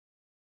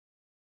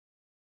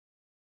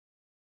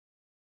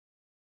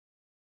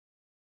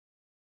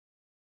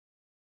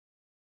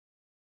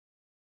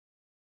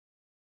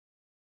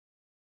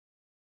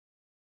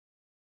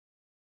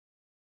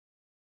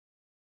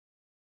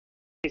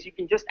is you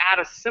can just add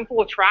a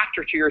simple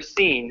attractor to your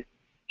scene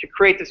to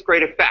create this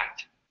great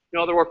effect.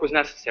 No other work was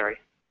necessary.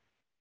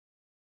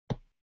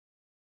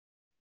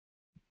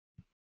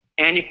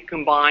 And you can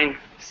combine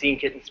Scene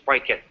Kit and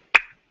Sprite Kit.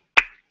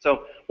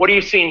 So what are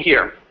you seeing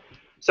here?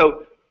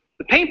 So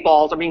the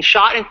paintballs are being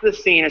shot into the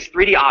scene as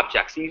 3D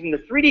objects, using the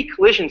 3D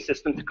collision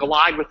system to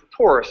collide with the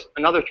torus,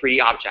 another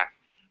 3D object.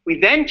 We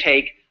then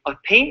take a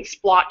paint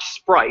splotch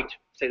sprite,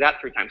 say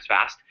that 3 times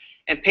fast,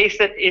 and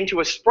paste it into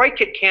a Sprite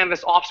Kit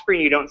canvas off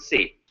screen you don't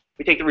see.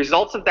 We take the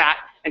results of that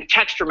and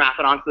texture map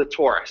it onto the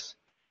torus.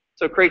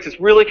 So it creates this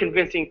really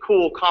convincing,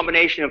 cool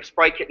combination of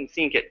Sprite Kit and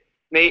Scene Kit,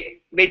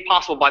 made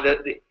possible by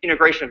the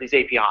integration of these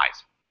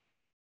APIs.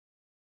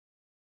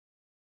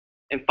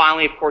 And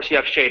finally, of course, you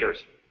have shaders.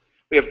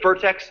 We have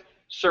vertex,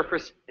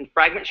 surface, and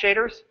fragment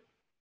shaders.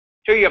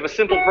 Here you have a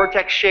simple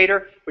vertex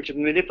shader, which is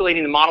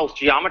manipulating the model's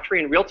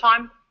geometry in real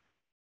time.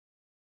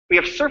 We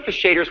have surface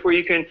shaders where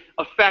you can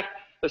affect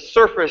the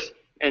surface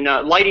and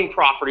lighting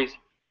properties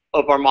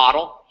of our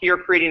model, here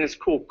creating this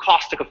cool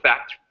caustic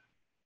effect.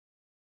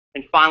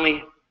 And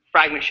finally,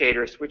 fragment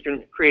shaders, which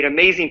can create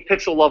amazing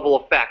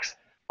pixel-level effects,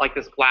 like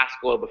this glass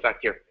globe effect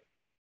here.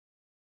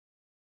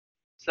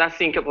 So that's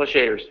Scene Kit plus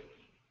shaders.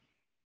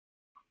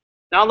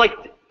 Now I'd like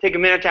to take a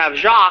minute to have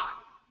Jacques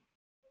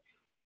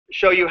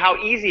show you how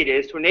easy it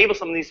is to enable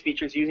some of these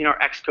features using our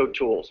Xcode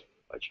tools.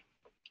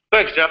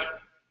 Thanks, Jeff.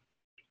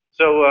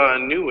 So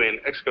new in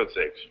Xcode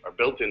 6 are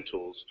built-in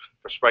tools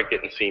for Sprite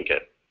Kit and Scene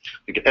Kit.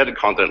 You can edit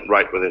content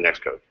right within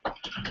Xcode.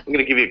 I'm going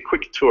to give you a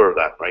quick tour of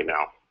that right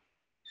now.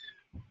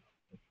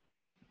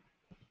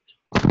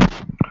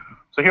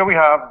 So here we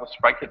have the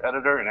Sprite Kit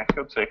editor in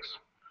Xcode 6.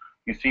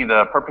 You see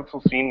the per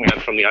pixel scene we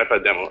had from the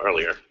iPad demo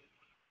earlier.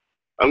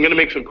 I'm going to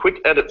make some quick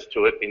edits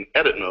to it in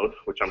edit mode,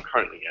 which I'm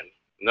currently in.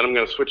 And then I'm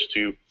going to switch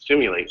to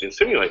simulate in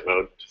simulate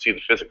mode to see the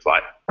physics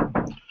live.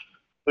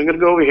 I'm going to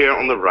go over here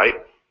on the right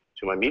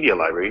to my media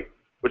library,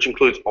 which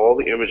includes all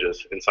the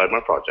images inside my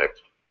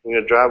project. I'm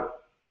going to drag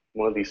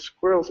one of these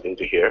squirrels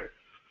into here.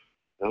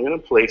 And I'm going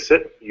to place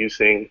it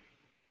using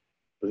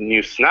the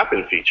new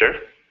snap-in feature.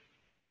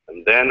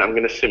 And then I'm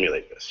going to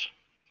simulate this.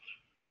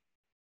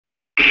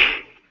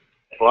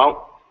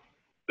 Well,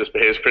 this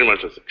behaves pretty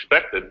much as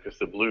expected because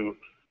the blue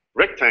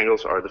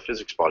rectangles are the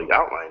physics body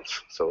outlines,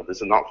 so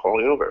this is not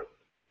falling over.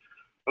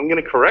 I'm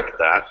going to correct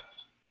that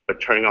by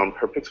turning on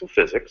per pixel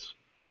physics,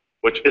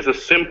 which is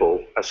as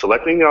simple as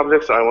selecting the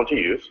objects I want to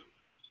use,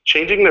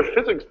 changing their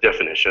physics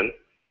definition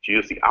to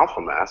use the alpha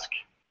mask,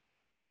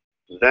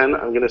 then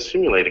I'm going to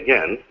simulate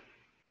again,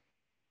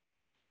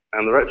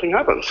 and the right thing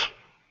happens.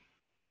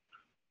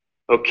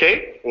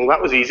 Okay, well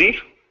that was easy.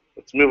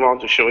 Let's move on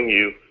to showing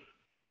you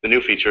the new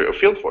feature of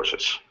field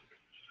forces.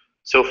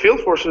 So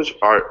field forces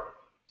are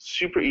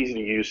super easy to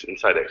use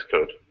inside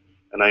Xcode,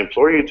 and I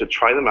implore you to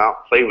try them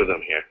out, play with them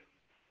here.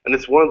 And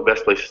it's one of the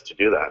best places to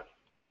do that.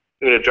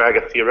 I'm going to drag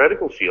a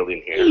theoretical field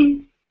in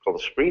here called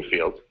a spring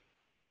field,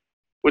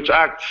 which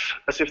acts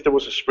as if there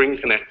was a spring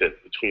connected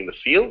between the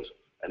field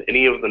and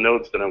any of the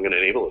nodes that I'm going to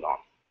enable it on.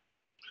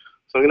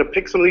 So I'm going to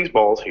pick some of these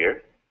balls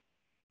here.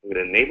 I'm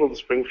going to enable the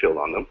spring field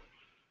on them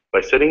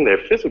by setting their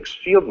physics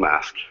field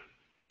mask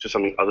to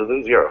something other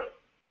than 0.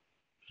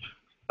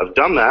 I've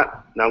done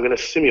that. Now I'm going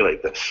to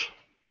simulate this.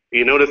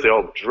 You notice they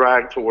all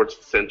drag towards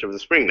the center of the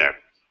spring there.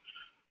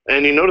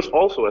 And you notice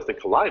also as they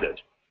collided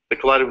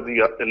with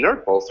the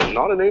inert balls that are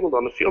not enabled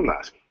on the field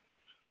mask.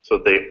 So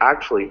they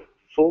actually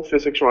full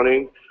physics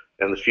running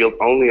and the field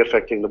only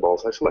affecting the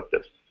balls I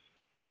selected.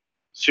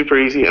 Super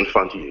easy and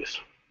fun to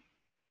use.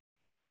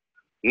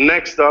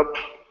 Next up,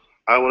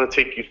 I want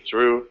to take you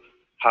through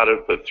how to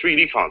put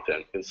 3D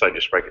content inside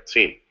your Sprite Kit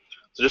scene.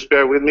 So just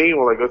bear with me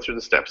while I go through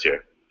the steps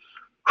here.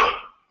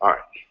 All right.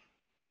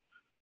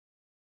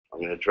 I'm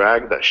going to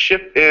drag that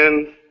ship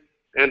in,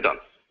 and done.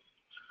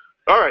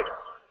 All right,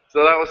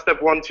 so that was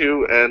step 1,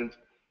 2, and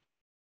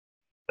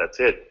that's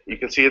it. You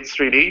can see it's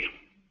 3D.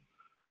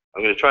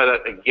 I'm going to try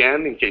that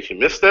again in case you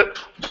missed it.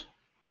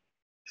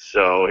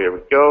 So here we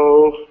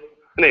go,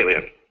 an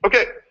alien.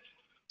 Okay,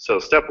 so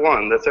step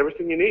 1, that's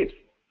everything you need.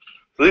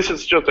 So this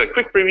is just a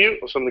quick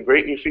preview of some of the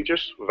great new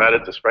features we've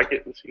added to Sprite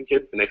Kit and Scene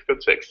Kit in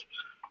Xcode 6.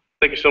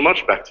 Thank you so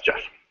much. Back to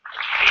Jeff.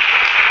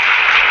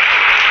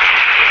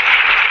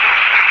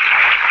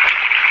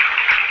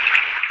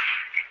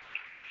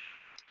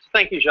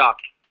 Thank you, Jacques.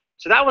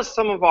 So that was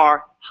some of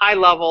our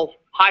high-level,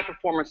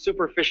 high-performance,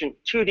 super efficient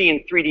 2D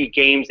and 3D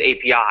games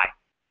API.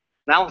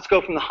 Now let's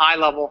go from the high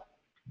level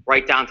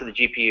right down to the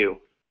GPU.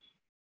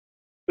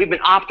 We've been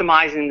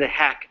optimizing the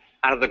heck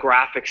out of the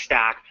graphics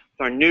stack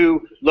with our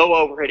new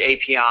low-overhead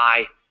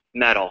API,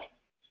 Metal.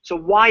 So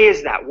why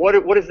is that?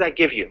 What does that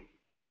give you?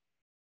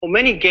 Well,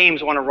 many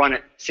games want to run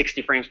at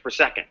 60 frames per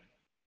second.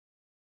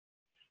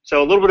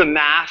 So a little bit of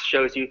math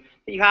shows you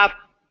that you have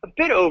a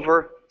bit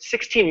over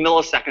 16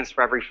 milliseconds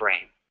for every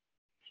frame.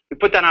 We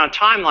put that on a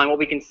timeline. What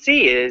we can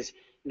see is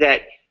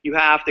that you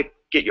have to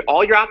get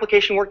all your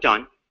application work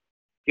done.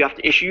 You have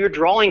to issue your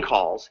drawing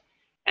calls.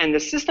 And the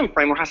system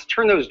framework has to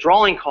turn those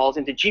drawing calls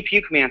into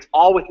GPU commands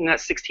all within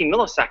that 16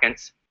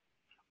 milliseconds,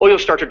 or you'll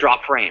start to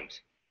drop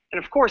frames.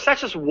 And of course,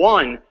 that's just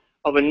one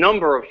of a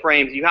number of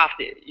frames you have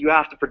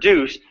to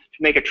produce to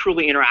make a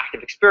truly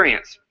interactive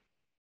experience.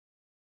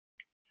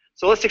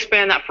 So let's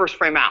expand that first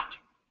frame out.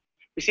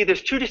 We see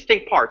there's two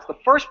distinct parts. The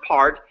first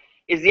part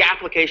is the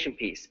application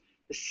piece.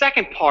 The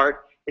second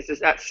part is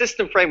that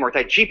system framework,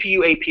 that GPU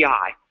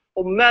API.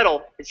 Well,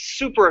 Metal is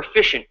super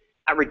efficient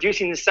at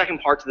reducing the second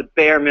part to the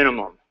bare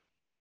minimum.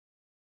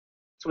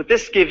 So what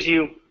this gives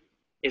you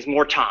is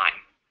more time.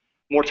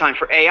 More time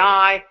for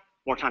AI,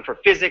 more time for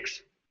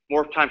physics,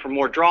 more time for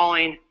more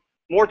drawing,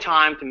 more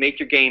time to make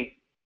your game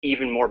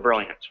even more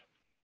brilliant.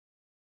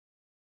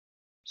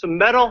 So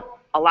Metal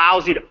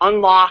allows you to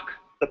unlock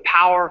the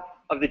power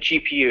of the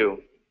GPU.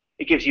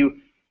 It gives you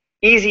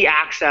easy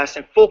access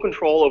and full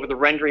control over the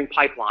rendering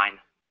pipeline.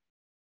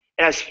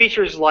 It has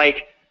features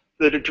like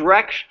the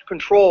direct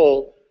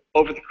control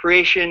over the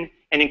creation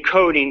and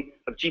encoding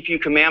of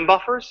GPU command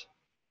buffers.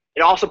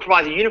 It also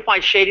provides a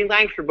unified shading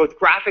language for both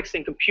graphics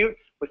and compute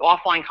with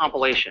offline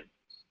compilation.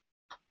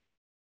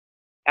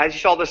 As you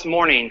saw this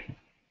morning,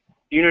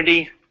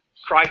 Unity,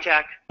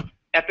 Crytek,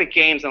 Epic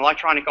Games, and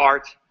Electronic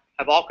Arts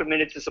have all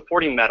committed to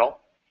supporting Metal.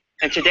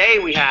 And today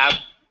we have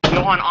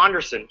Johan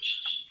Andersen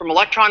from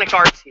Electronic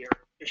Arts here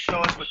to show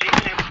us what they've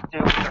been able to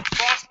do with their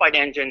Frostbite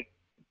engine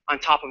on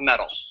top of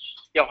Metal.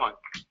 Johan.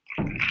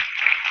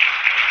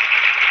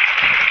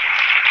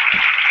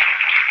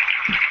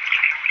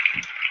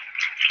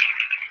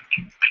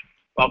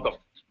 Welcome.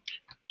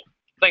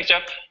 Thanks,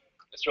 Jeff.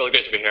 It's really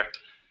great to be here.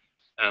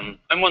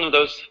 I'm one of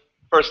those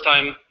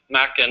first-time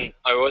Mac and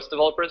iOS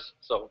developers,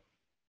 so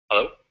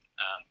hello.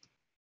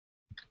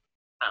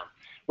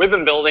 We've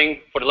been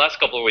building, for the last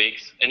couple of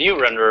weeks, a new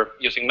renderer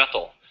using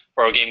Metal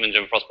for our game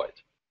engine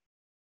Frostbite.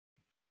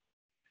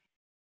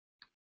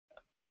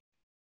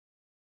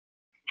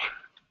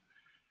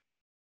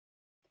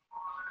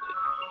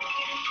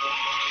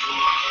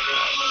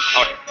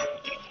 All right.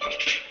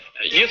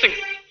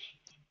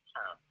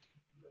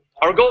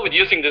 Our goal with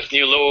using this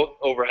new low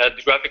overhead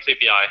graphics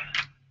API.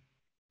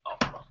 Oh,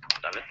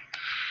 damn it.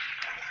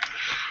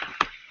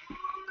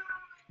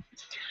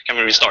 Can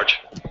we restart?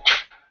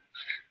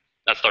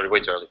 That started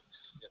way too early.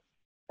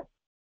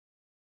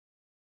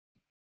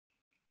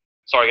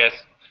 Sorry, guys.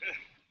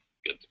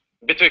 Good.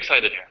 A bit too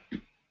excited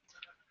here.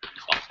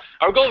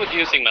 Our goal with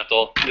using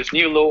Metal, this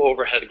new low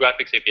overhead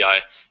graphics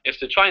API, is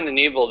to try and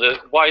enable the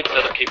wide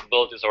set of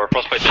capabilities of our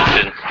Frostbite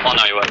engine on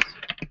iOS.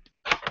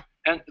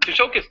 And to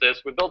showcase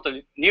this, we built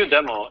a new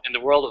demo in the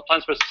world of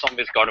Plants vs.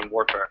 Zombies Garden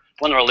Warfare,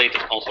 one of our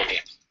latest console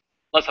games.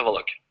 Let's have a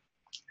look.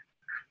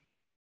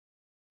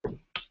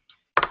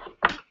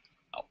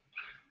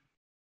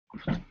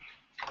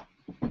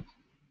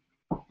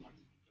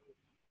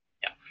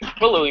 Yeah,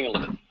 we're loading a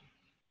little bit.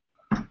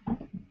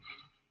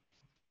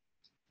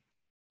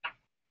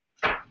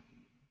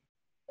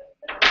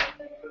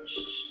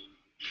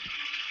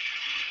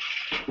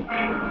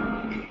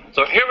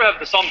 So here we have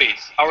the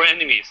zombies, our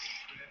enemies,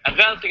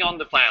 advancing on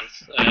the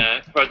plants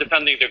who are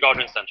defending their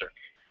garden center.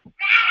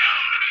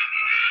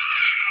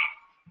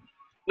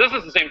 This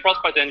is the same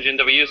Frostbite engine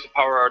that we use to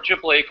power our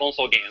AAA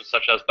console games,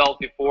 such as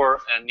Battlefield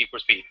 4 and Need for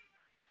Speed,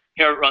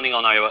 here running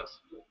on iOS.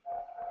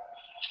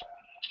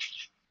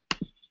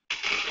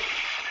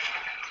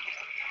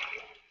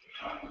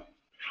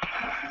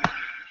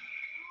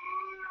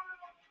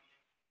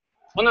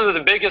 One of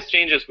the biggest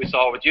changes we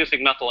saw with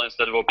using Metal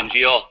instead of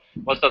OpenGL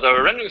was that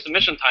our rendering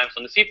submission times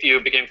on the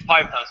CPU became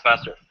 5 times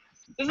faster.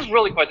 This is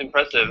really quite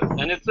impressive,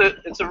 and it's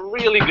a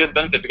really good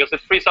benefit because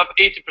it frees up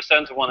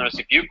 80% of one of our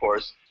CPU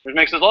cores, which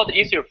makes it a lot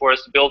easier for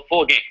us to build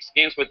full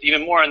games with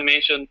even more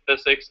animation,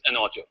 physics, and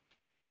audio.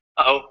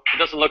 Uh-oh, it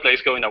doesn't look like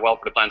it's going that well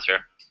for the plants here.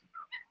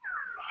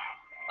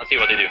 Let's see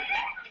what they do.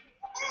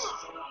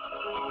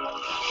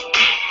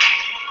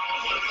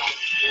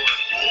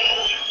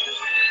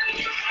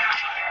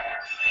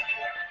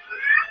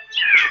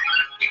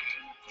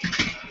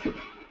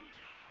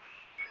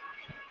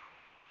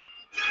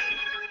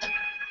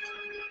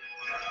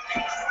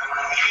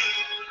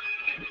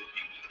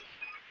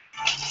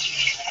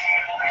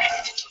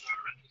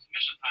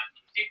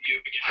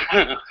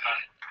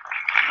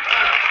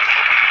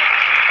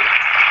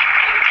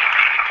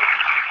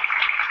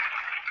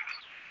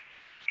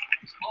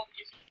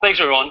 Thanks,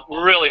 everyone.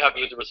 We're really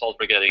happy with the result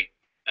we're getting.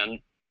 And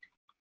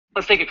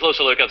let's take a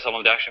closer look at some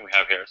of the action we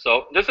have here.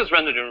 So this is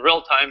rendered in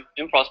real time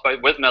in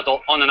Frostbite with Metal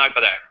on an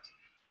iPad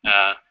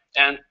Air.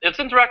 And it's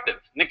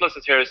interactive. Nicholas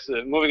is here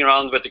moving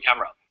around with the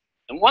camera.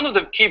 And one of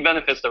the key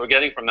benefits that we're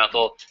getting from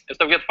Metal is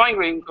that we get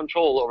fine-grained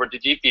control over the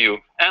GPU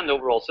and the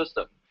overall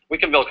system. We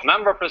can build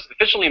command buffers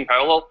efficiently in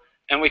parallel,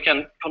 and we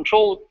can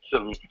control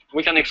them.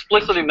 We can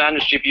explicitly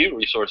manage GPU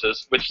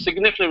resources, which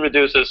significantly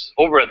reduces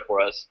overhead for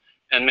us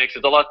and makes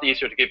it a lot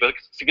easier to keep a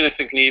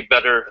significantly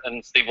better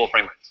and stable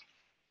frame rates.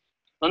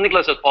 Now,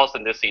 Nicholas has paused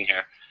in this scene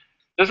here.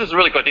 This is a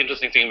really quite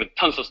interesting scene with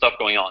tons of stuff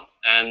going on.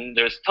 And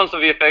there's tons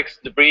of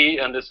VFX, debris,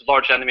 and this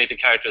large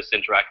animated characters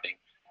interacting.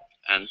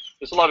 And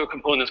there's a lot of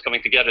components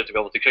coming together to be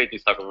able to create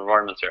these type of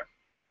environments here.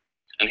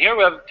 And here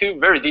we have two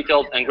very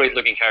detailed and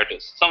great-looking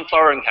characters,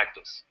 Sunflower and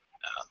Cactus.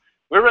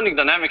 we're running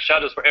dynamic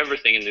shadows for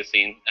everything in this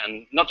scene,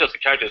 and not just the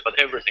characters, but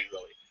everything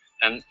really.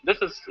 And this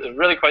is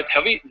really quite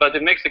heavy, but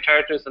it makes the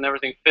characters and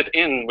everything fit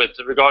in with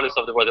regardless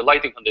of where the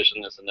lighting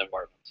condition is in the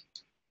environment.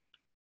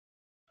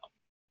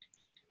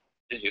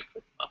 Did you?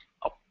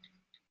 Oh.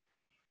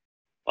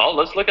 Well,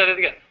 let's look at it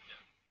again.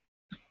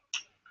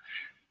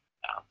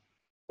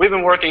 We've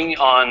been working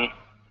on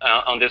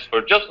this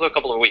for just a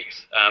couple of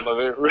weeks, but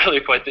we're really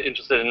quite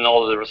interested in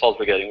all of the results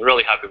we're getting. We're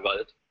really happy about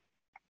it.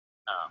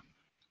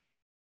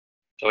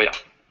 So yeah.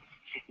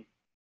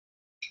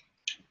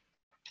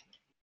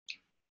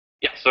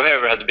 Yeah, so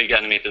here we have the big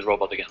animated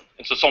robot again.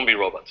 It's a zombie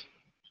robot.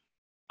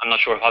 I'm not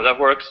sure how that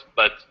works,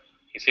 but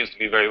he seems to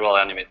be very well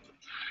animated.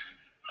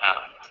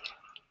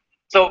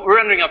 So we're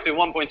rendering up to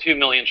 1.2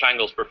 million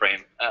triangles per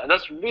frame.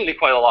 That's really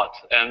quite a lot,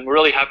 and we're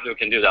really happy we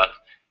can do that.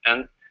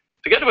 And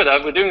together with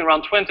that, we're doing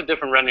around 20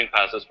 different rendering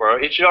passes for our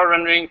HDR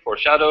rendering, for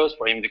shadows,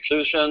 for image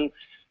occlusion,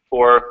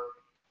 for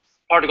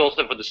particles,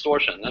 and for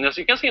distortion. And as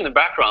you can see in the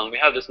background, we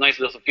have this nice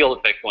little field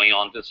effect going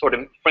on that sort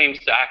of frames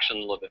the action a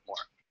little bit more.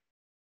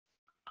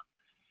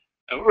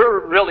 And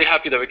we're really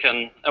happy that we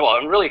can, well,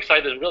 I'm really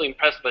excited and really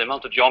impressed by the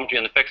amount of geometry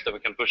and effects that we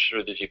can push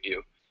through the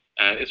GPU.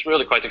 It's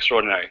really quite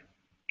extraordinary.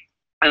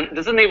 And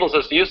this enables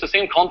us to use the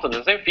same content,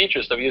 the same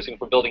features that we're using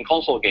for building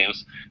console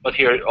games, but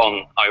here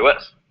on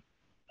iOS.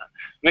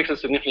 Makes it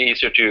significantly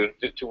easier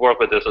to work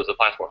with this as a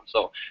platform.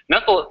 So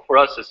Metal, for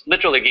us, is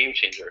literally a game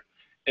changer.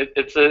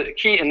 It's a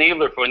key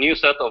enabler for a new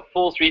set of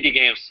full 3D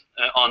games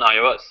on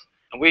iOS.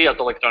 And we at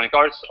Electronic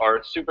Arts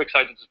are super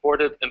excited to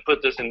support it and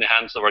put this in the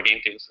hands of our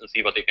game teams and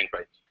see what they can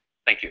create.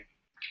 Thank you.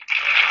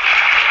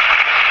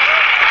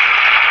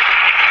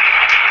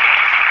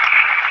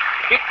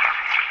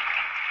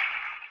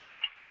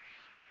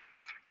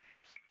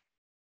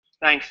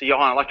 Thanks to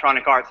Johan,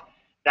 Electronic Arts.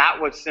 That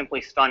was simply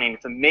stunning.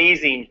 It's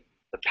amazing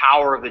the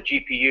power of the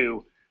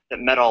GPU that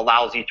Metal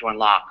allows you to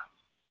unlock.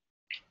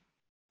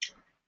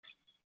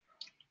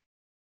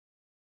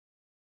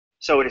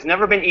 So it has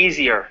never been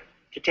easier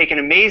to take an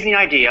amazing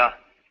idea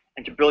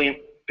and to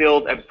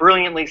build a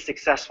brilliantly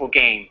successful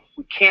game.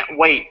 We can't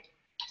wait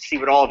to see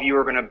what all of you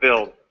are going to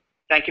build.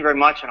 Thank you very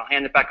much, and I'll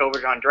hand it back over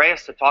to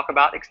Andreas to talk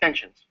about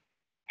extensions.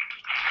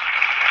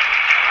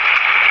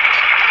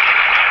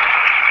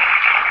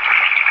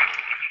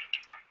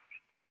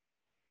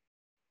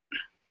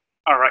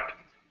 All right.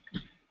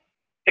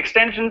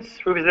 Extensions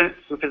represent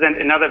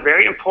another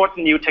very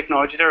important new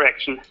technology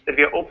direction that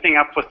we are opening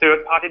up for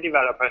third-party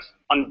developers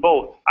on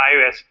both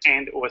iOS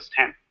and OS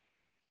X.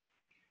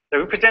 They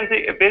represent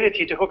the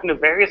ability to hook into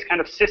various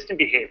kinds of system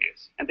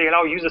behaviors, and they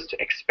allow users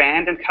to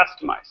expand and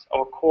customize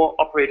our core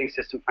operating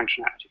system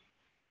functionality.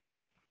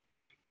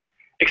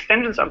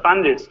 Extensions are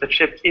bundles that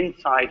ship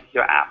inside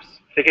your apps.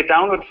 They get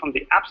downloaded from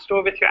the App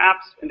Store with your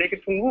apps, and they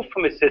get removed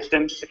from a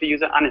system if the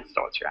user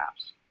uninstalls your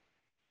apps.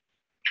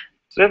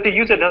 So that the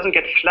user doesn't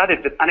get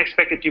flooded with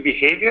unexpected new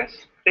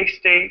behaviors, they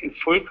stay in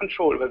full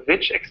control over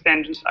which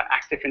extensions are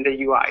active in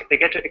the UI. They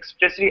get to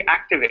explicitly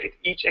activate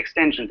each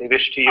extension they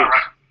wish to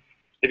use.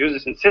 It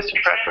uses in system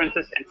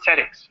preferences and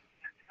settings.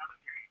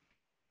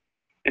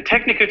 In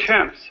technical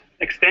terms,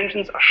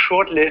 extensions are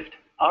short-lived,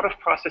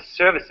 out-of-process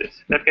services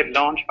that get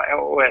launched by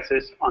our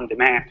OSs on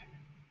demand.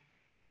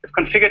 If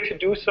configured to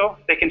do so,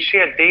 they can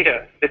share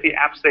data with the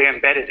apps they are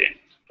embedded in.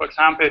 For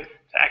example,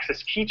 to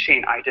access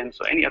keychain items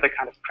or any other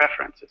kind of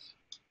preferences.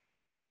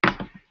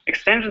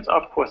 Extensions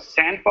are, of course,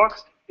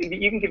 sandboxed, and we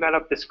even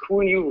developed this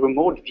cool new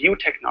remote view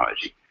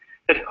technology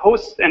that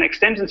hosts an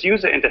extensions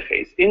user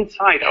interface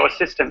inside our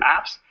system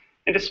apps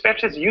and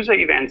dispatches user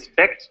events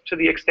back to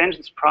the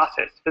extensions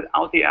process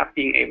without the app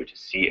being able to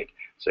see it.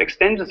 So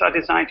extensions are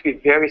designed to be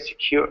very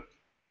secure.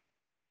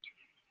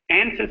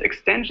 And since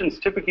extensions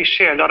typically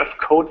share a lot of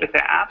code with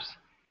their apps,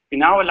 we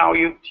now allow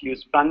you to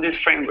use bundled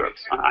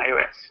frameworks on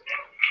iOS.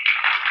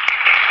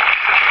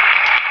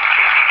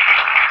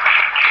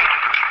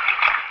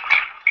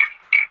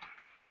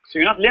 So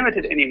you're not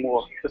limited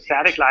anymore to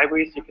static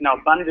libraries. You can now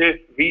bundle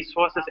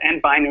resources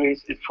and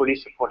binaries in fully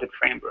supported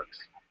frameworks.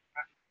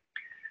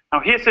 Now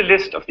here's a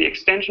list of the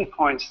extension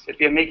points that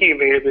we are making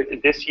available in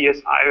this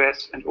year's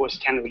iOS and OS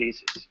X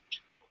releases.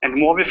 And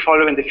more will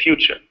follow in the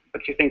future,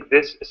 but we think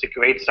this is a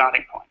great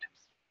starting point.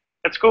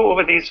 Let's go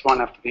over these one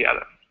after the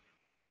other.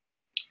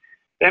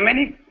 There are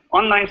many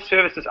online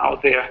services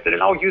out there that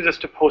allow users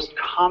to post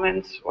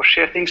comments or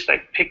share things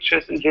like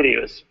pictures and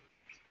videos.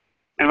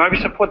 And while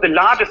we support the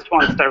largest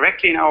ones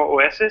directly in our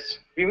OSs,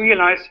 we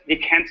realize we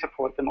can't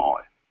support them all.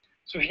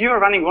 So if you are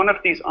running one of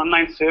these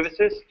online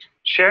services,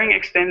 sharing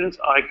extensions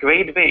are a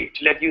great way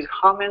to let use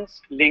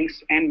comments,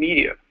 links, and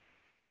media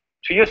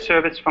to your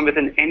service from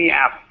within any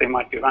app they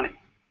might be running.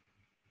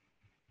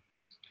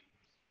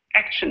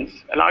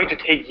 Actions allow you to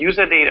take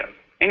user data,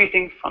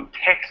 anything from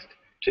text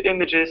to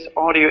images,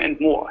 audio, and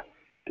more,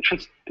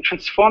 and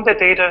transform that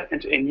data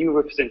into a new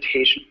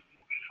representation.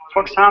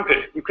 For example,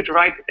 you could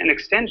write an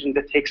extension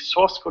that takes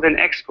source code and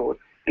Xcode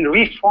and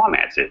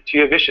reformats it to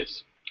your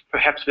wishes,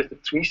 perhaps with a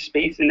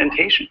 3-space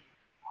indentation.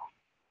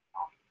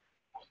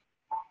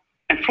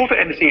 And photo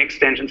editing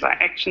extensions are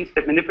actions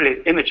that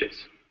manipulate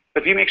images.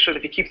 but we make sure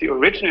that we keep the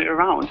original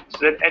around so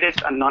that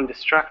edits are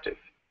non-destructive.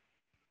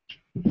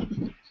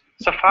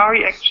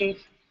 Safari actions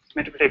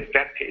manipulate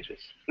web pages.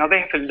 Now they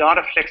have a lot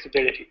of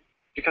flexibility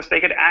because they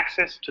get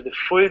access to the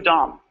full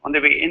DOM on the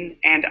way in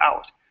and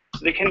out.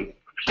 So they can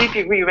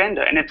completely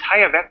re-render an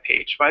entire web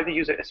page while the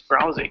user is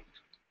browsing,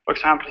 for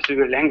example, to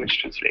do a language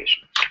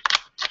translation.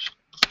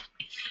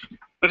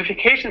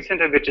 Notification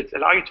Center widgets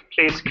allow you to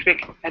place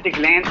quick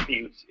at-a-glance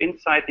views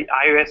inside the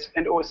iOS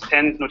and OS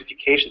X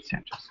notification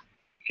centers.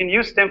 You can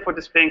use them for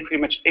displaying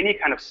pretty much any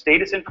kind of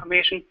status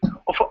information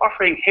or for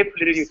offering hip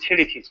little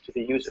utilities to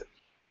the user.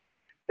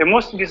 They're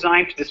mostly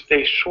designed to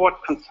display short,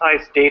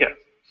 concise data,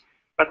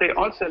 but they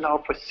also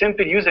allow for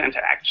simple user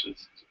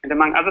interactions. And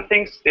among other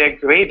things, they are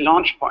great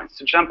launch points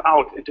to jump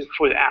out into the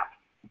full app.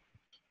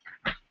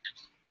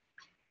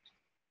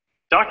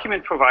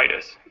 Document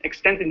providers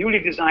extend the newly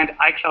designed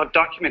iCloud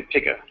document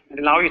picker and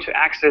allow you to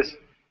access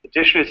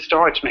additional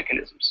storage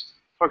mechanisms.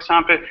 For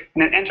example,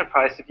 in an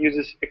enterprise that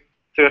uses a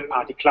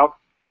third-party cloud.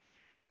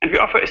 And we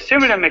offer a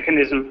similar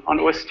mechanism on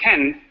OS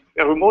X,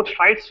 where remote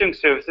file sync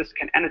services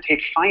can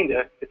annotate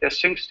Finder with their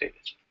sync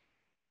status.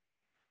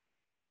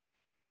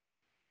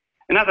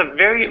 Another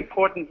very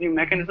important new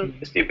mechanism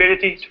is the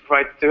ability to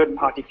provide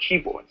third-party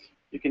keyboards.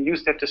 You can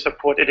use that to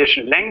support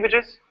additional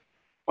languages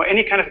or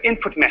any kind of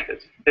input method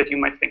that you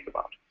might think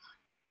about.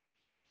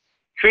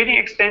 Creating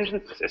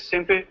extensions is as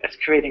simple as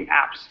creating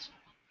apps.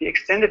 The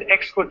extended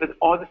Xcode with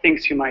all the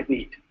things you might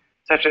need,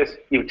 such as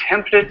new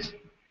templates,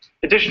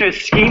 additional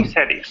scheme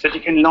settings that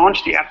you can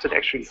launch the apps that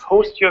actually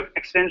host your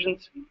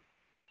extensions.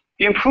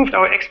 We improved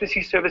our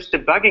XPC service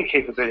debugging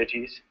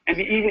capabilities, and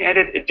we even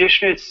added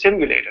additional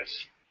simulators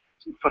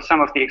for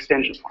some of the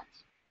extension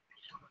points.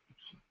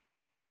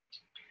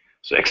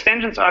 So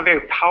extensions are a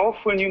very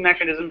powerful new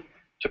mechanism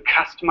to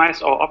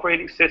customize our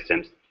operating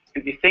systems,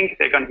 and we think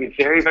they're going to be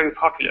very, very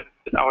popular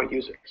with our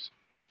users.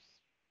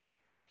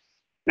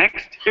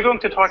 Next, we're going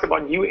to talk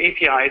about new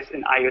APIs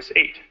in iOS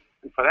 8.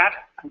 And for that,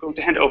 I'm going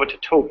to hand over to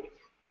Toby.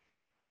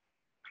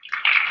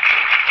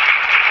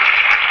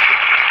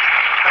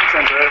 Thanks,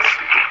 Andreas.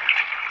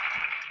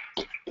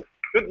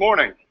 Good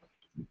morning.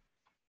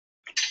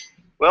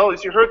 Well,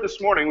 as you heard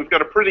this morning, we've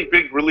got a pretty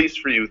big release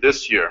for you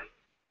this year.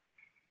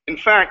 In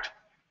fact,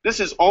 this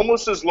is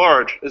almost as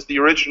large as the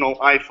original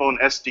iPhone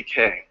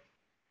SDK.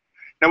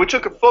 Now, we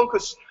took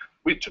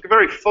a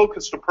very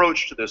focused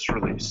approach to this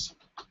release.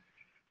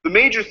 The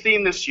major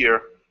theme this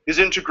year is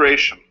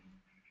integration.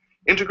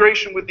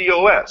 Integration with the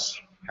OS.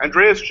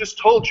 Andreas just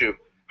told you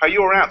how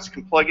your apps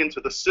can plug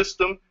into the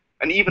system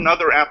and even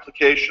other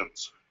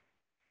applications.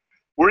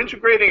 We're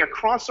integrating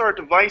across our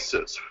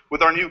devices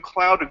with our new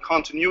cloud and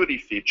continuity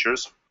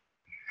features,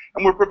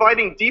 and we're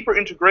providing deeper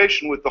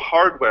integration with the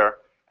hardware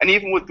and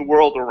even with the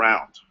world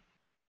around.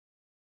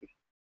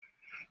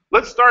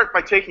 Let's start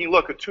by taking a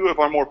look at two of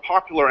our more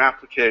popular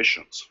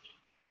applications.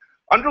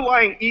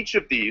 Underlying each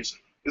of these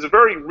is a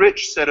very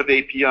rich set of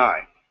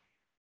API.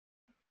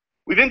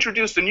 We've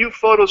introduced a new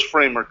Photos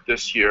framework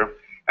this year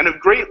and have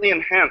greatly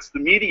enhanced the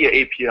Media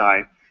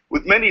API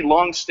with many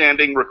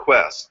long-standing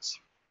requests.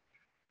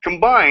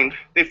 Combined,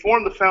 they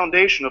form the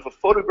foundation of a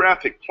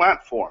photographic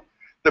platform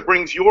that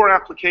brings your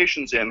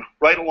applications in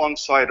right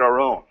alongside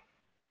our own.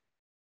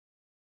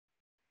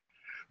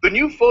 The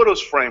new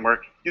Photos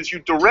framework gives you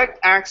direct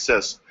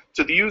access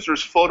to the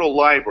user's photo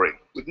library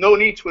with no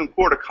need to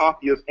import a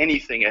copy of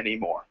anything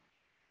anymore.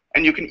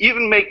 And you can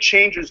even make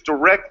changes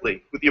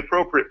directly with the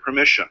appropriate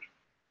permission.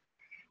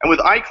 And with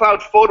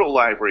iCloud Photo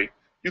Library,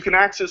 you can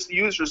access the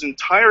user's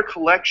entire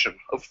collection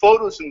of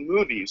photos and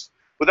movies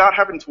without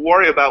having to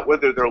worry about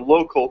whether they're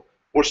local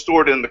or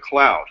stored in the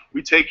cloud.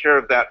 We take care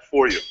of that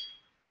for you.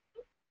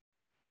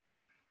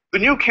 The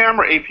new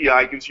Camera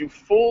API gives you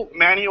full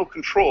manual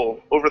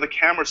control over the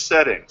camera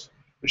settings,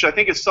 which I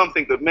think is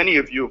something that many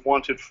of you have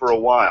wanted for a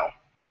while.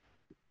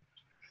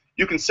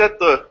 You can set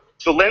the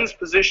lens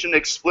position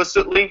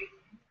explicitly,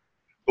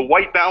 the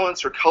white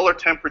balance or color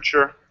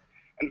temperature,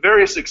 and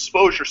various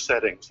exposure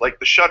settings like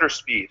the shutter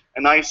speed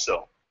and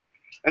ISO.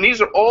 And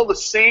these are all the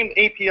same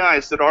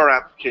APIs that our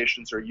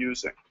applications are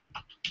using.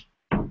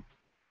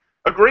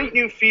 A great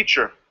new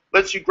feature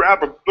lets you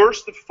grab a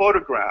burst of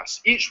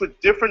photographs, each with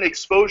different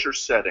exposure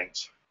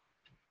settings.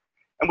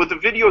 And with the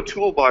video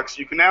toolbox,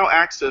 you can now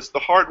access the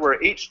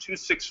hardware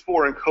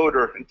H.264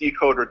 encoder and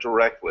decoder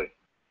directly.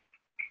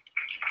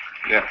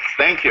 Yes,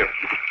 thank you.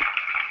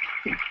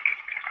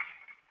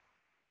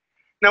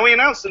 Now, we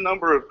announced a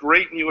number of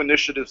great new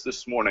initiatives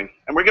this morning,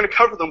 and we're going to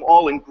cover them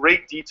all in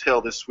great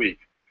detail this week.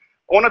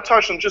 I want to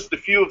touch on just a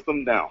few of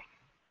them now.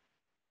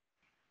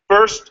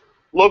 First,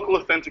 local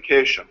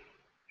authentication.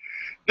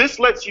 This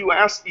lets you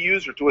ask the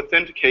user to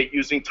authenticate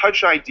using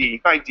Touch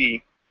ID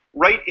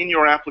right in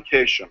your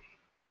application.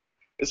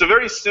 It's a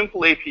very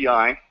simple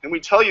API, and we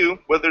tell you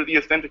whether the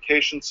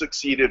authentication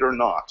succeeded or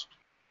not.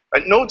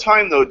 At no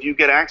time, though, do you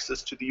get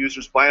access to the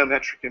user's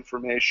biometric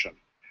information.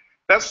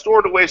 That's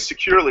stored away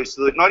securely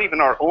so that not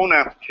even our own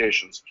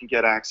applications can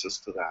get access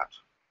to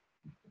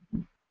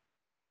that.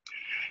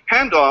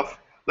 Handoff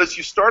lets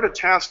you start a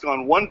task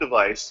on one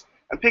device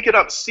and pick it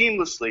up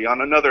seamlessly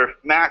on another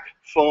Mac,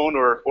 phone,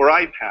 or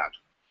iPad.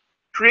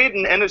 Create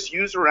an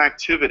NSUser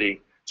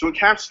activity to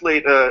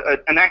encapsulate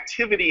an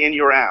activity in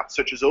your app,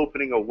 such as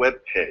opening a web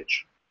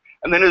page.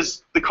 And then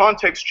as the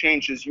context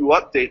changes, you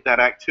update that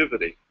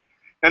activity.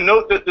 And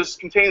note that this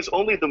contains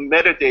only the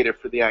metadata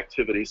for the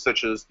activity,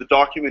 such as the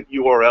document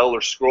URL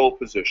or scroll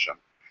position.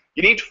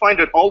 You need to find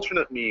an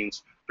alternate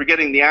means for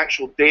getting the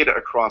actual data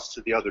across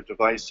to the other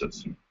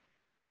devices.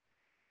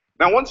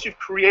 Now, once you've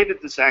created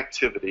this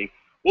activity,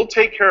 we'll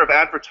take care of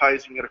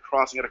advertising it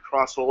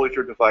across all of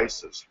your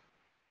devices.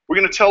 We're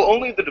going to tell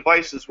only the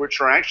devices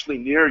which are actually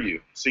near you,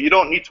 so you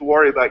don't need to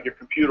worry about your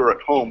computer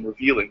at home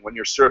revealing when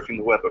you're surfing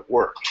the web at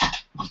work.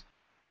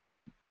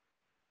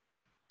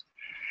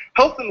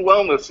 Health and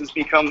wellness has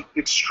become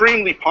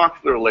extremely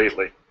popular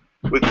lately,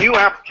 with new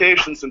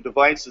applications and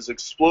devices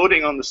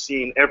exploding on the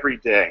scene every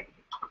day.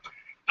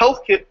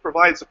 HealthKit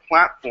provides a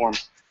platform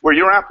where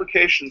your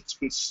applications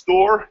can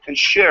store and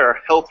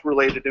share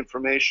health-related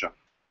information.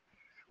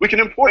 We can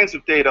import kinds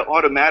of data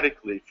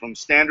automatically from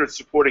standard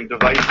supporting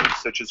devices,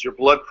 such as your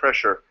blood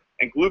pressure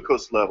and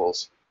glucose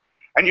levels.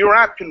 And your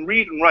app can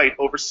read and write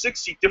over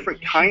 60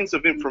 different kinds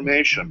of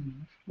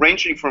information,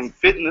 ranging from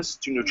fitness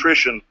to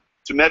nutrition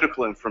to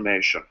medical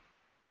information.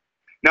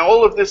 Now,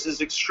 all of this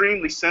is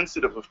extremely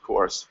sensitive, of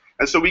course,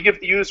 and so we give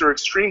the user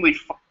extremely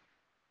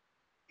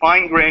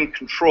fine-grained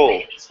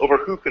control over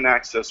who can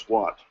access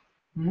what.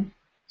 Now,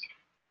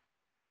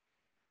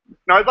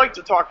 I'd like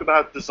to talk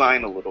about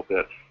design a little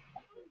bit.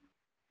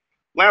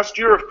 Last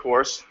year, of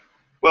course,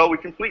 well, we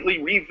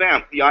completely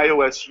revamped the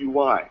iOS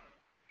UI.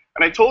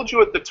 And I told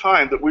you at the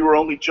time that we were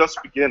only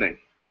just beginning.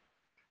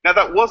 Now,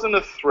 that wasn't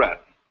a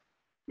threat.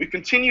 We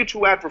continue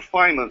to add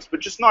refinements,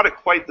 but just not at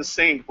quite the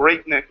same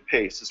breakneck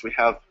pace as we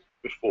have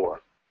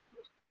before.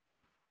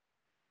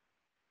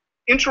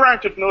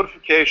 Interactive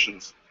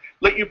notifications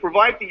let you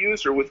provide the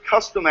user with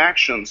custom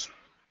actions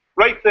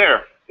right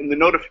there in the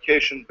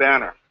notification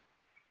banner.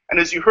 And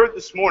as you heard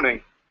this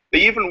morning,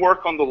 they even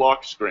work on the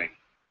lock screen.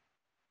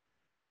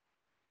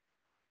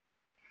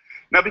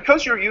 Now,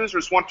 because your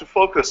users want to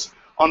focus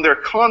on their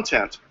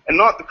content and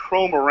not the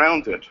Chrome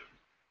around it,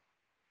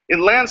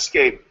 in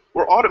Landscape,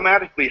 we're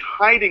automatically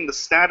hiding the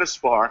status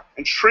bar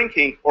and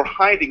shrinking or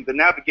hiding the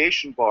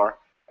navigation bar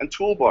and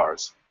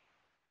toolbars.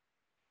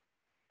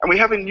 And we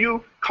have a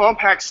new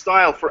compact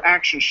style for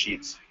action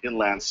sheets in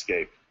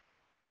Landscape.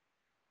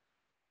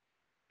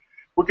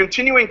 We're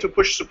continuing to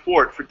push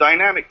support for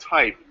dynamic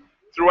type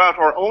throughout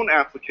our own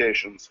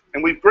applications,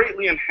 and we've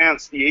greatly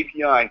enhanced the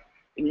API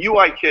in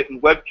UIKit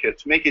and WebKit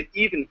to make it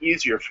even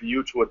easier for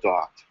you to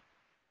adopt.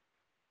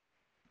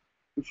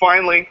 And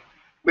finally,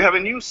 we have a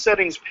new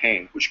settings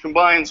pane which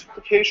combines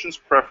applications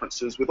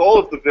preferences with all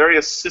of the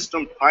various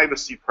system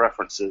privacy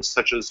preferences,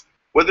 such as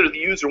whether the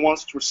user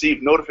wants to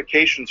receive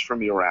notifications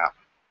from your app.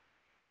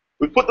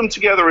 We've put them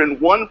together in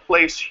one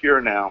place here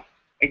now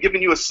and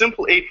given you a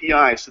simple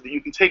API so that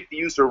you can take the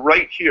user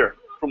right here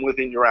from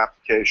within your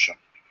application.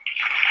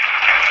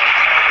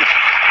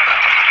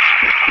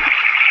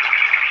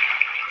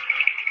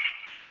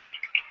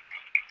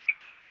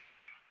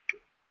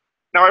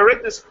 Now, I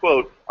read this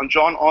quote on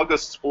John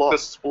August's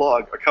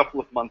blog a couple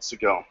of months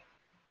ago.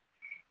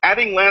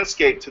 Adding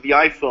Landscape to the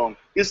iPhone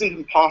isn't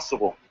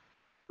impossible,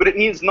 but it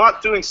means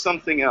not doing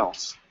something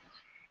else.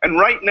 And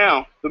right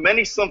now, the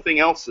many something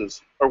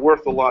elses are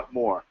worth a lot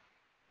more.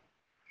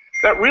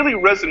 That really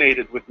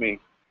resonated with me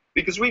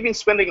because we've been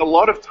spending a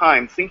lot of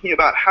time thinking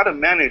about how to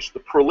manage the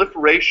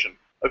proliferation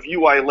of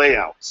UI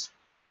layouts.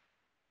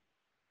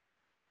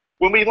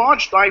 When we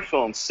launched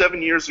iPhone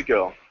 7 years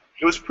ago,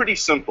 it was pretty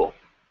simple.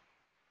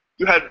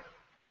 You had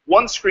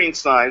one screen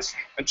size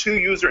and two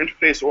user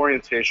interface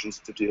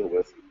orientations to deal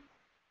with.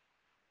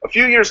 A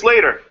few years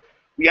later,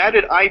 we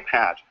added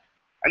iPad,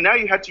 and now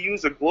you had to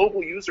use a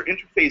global user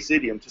interface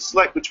idiom to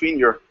select between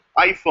your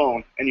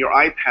iPhone and your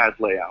iPad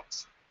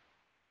layouts.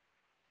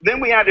 Then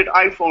we added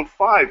iPhone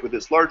 5 with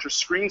its larger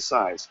screen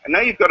size, and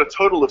now you've got a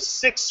total of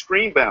 6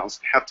 screen bounds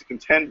to have to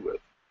contend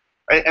with.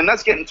 And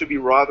that's getting to be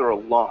rather a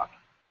lot.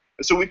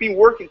 And so we've been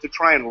working to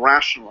try and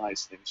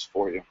rationalize things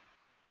for you.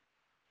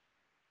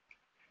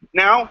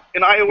 Now,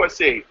 in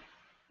iOS 8,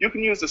 you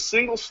can use a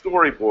single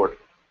storyboard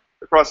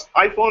across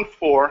iPhone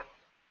 4,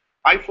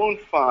 iPhone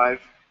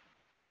 5,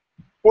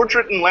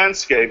 Portrait and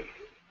Landscape,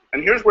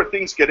 and here's where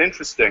things get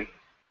interesting,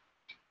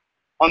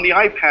 on the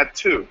iPad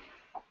too.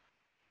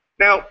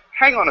 Now,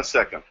 hang on a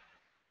second.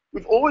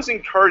 We've always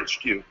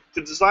encouraged you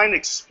to design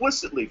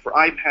explicitly for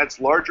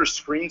iPad's larger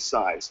screen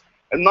size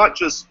and not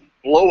just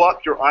blow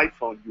up your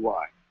iPhone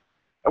UI.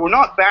 And we're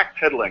not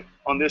backpedaling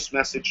on this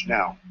message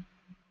now.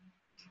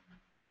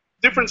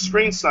 Different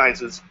screen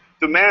sizes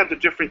demand a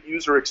different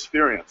user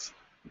experience.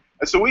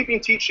 And so we've been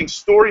teaching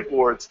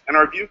storyboards and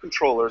our view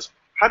controllers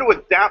how to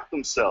adapt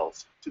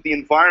themselves to the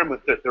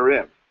environment that they're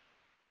in.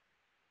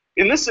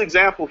 In this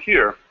example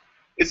here,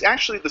 it's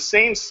actually the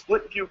same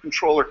split view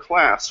controller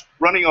class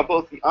running on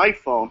both the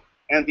iPhone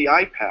and the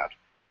iPad.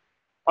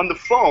 On the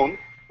phone,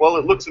 well,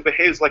 it looks and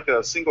behaves like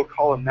a single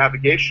column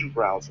navigation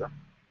browser.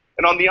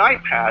 And on the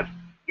iPad,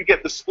 you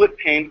get the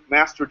split-pane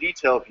master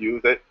detail view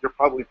that you're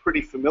probably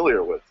pretty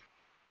familiar with.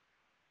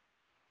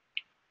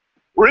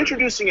 We're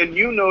introducing a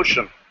new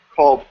notion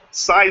called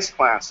size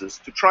classes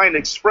to try and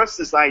express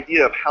this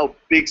idea of how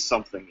big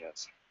something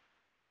is.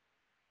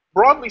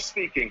 Broadly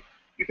speaking,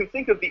 you can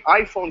think of the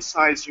iPhone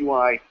size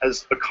UI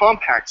as a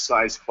compact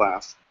size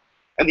class,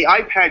 and the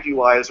iPad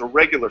UI as a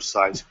regular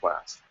size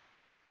class.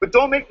 But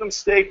don't make the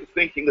mistake of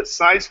thinking that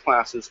size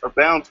classes are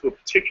bound to a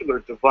particular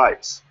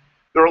device.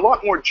 They're a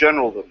lot more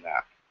general than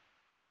that.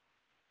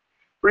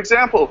 For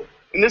example,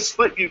 in this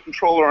split view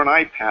controller on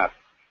iPad,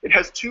 it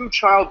has two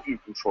child view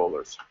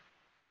controllers.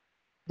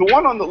 The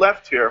one on the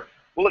left here,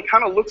 well, it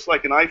kind of looks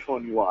like an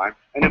iPhone UI,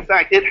 and in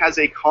fact, it has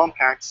a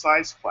compact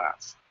size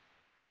class,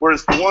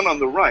 whereas the one on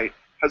the right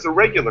has a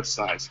regular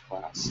size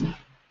class.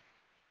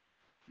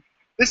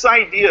 This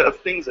idea of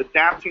things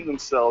adapting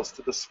themselves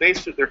to the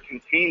space that they're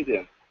contained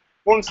in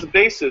forms the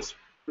basis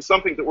for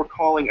something that we're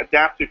calling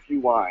adaptive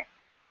UI.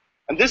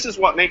 And this is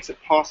what makes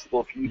it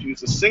possible for you to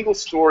use a single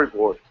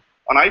storyboard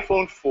on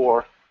iPhone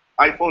 4,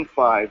 iPhone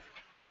 5,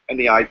 and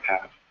the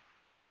iPad.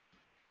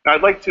 Now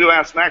I'd like to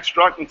ask Max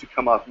Struckman to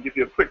come up and give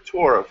you a quick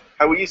tour of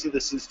how easy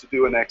this is to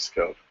do in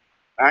Xcode.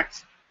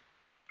 Max?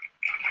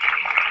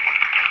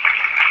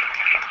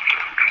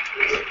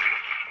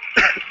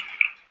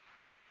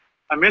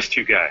 I missed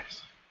you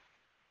guys,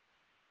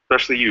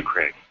 especially you,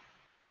 Craig.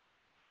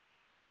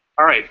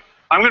 All right,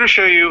 I'm going to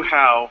show you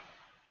how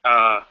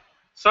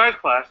size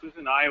classes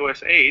in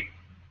iOS 8,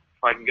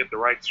 if I can get the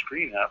right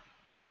screen up,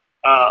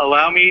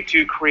 allow me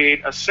to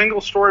create a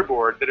single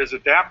storyboard that is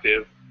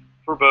adaptive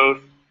for both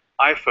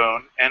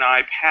iPhone and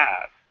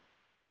iPad.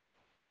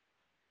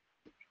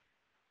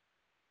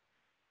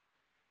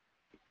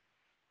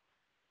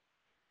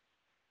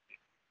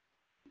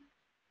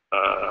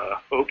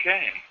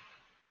 Okay.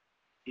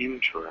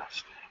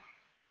 Interesting.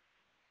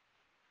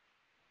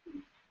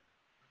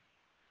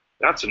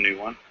 That's a new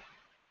one.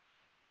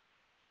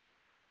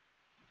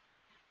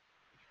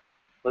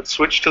 Let's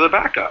switch to the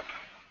backup.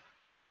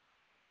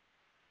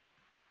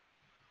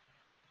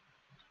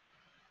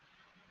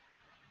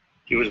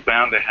 It was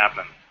bound to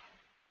happen.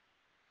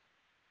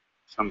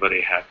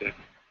 Somebody had to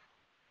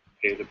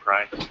pay the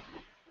price.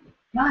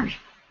 Nice.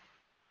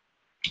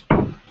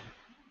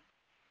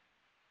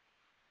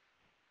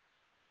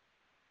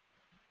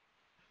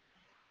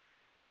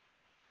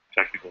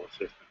 Technical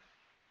assistance.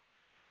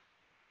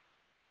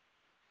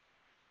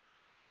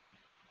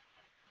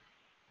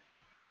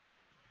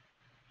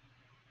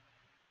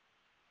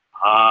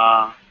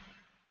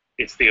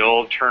 It's the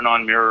old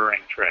turn-on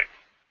mirroring trick.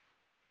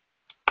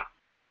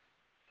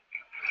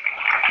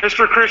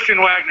 Mr. Christian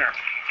Wagner.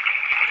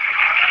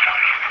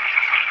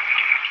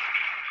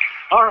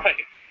 All right.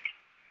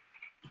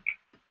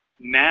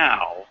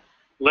 Now,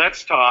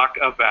 let's talk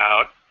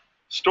about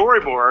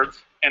storyboards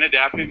and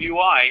adaptive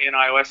UI in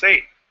iOS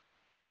 8.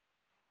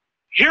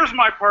 Here's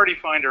my Party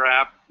Finder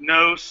app,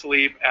 No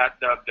Sleep at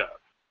DubDub.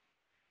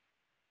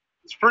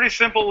 It's a pretty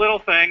simple little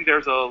thing.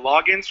 There's a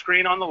login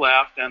screen on the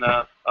left and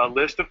a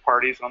list of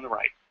parties on the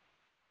right.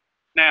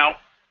 Now,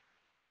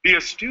 the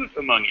astute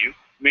among you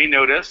may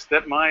notice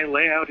that my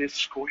layout is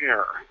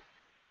square.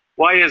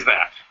 Why is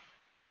that?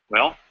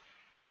 Well,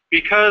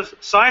 because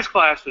size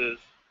classes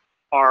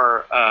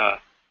are,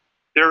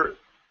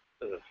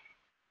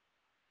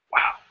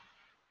 wow.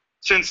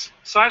 Since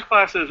size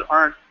classes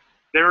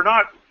they're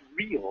not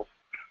real,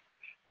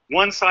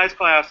 one size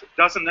class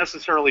doesn't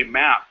necessarily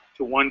map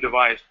to one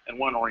device and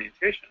one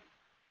orientation.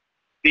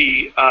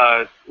 The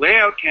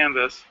layout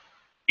canvas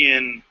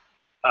in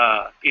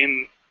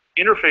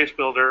Interface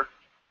Builder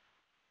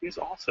is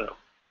also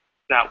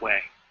that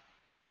way.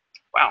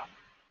 Wow,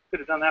 could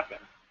have done that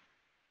better.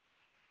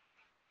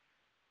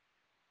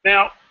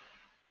 Now,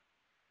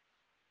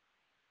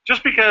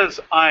 just because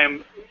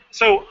I'm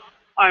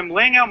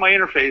laying out my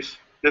interface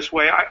this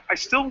way, I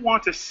still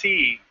want to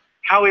see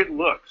how it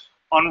looks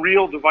on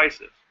real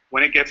devices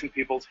when it gets in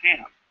people's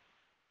hands.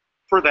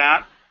 For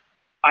that,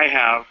 I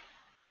have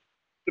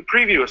the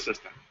Preview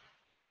Assistant.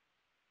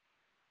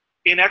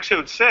 In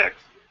Xcode 6,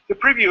 the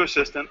Preview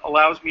Assistant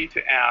allows me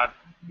to add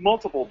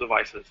multiple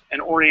devices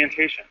and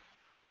orientation,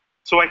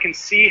 so I can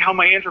see how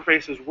my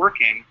interface is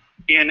working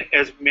in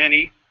as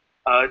many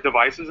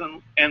devices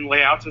and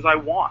layouts as I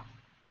want.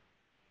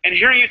 And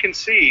here you can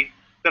see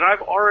that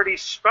I've already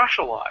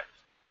specialized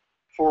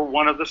for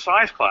one of the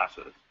size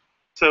classes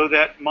so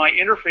that my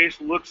interface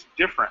looks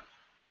different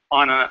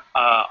on an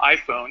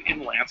iPhone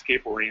in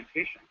landscape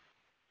orientation.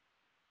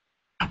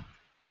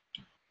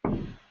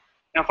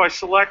 Now, if I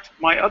select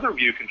my other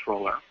view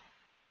controller,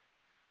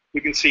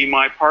 you can see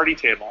my party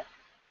table.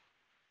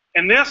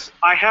 And this,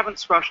 I haven't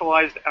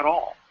specialized at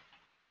all.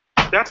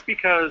 That's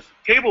because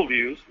table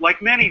views,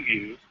 like many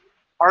views,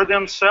 are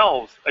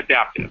themselves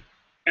adaptive.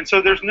 And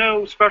so there's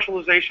no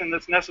specialization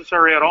that's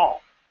necessary at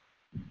all.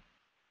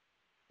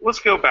 Let's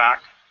go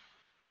back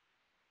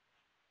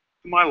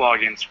to my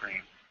login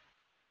screen.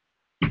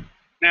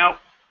 Now,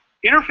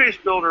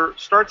 Interface Builder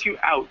starts you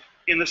out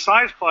in the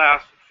size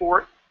class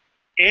for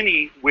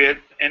any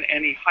width and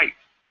any height.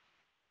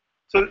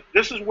 So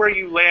this is where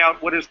you lay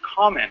out what is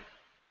common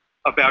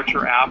about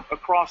your app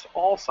across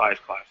all size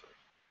classes.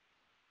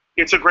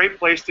 It's a great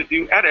place to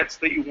do edits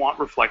that you want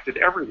reflected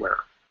everywhere.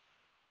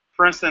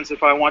 For instance,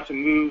 if I want to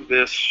move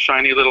this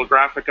shiny little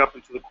graphic up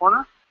into the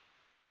corner,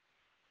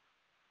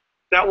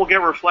 that will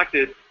get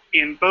reflected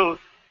in both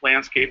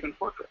landscape and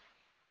portrait.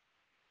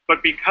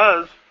 But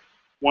because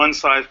one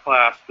size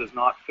class does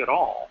not fit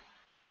all,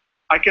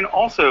 I can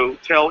also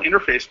tell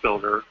Interface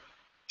Builder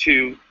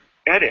to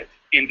edit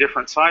in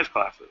different size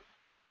classes.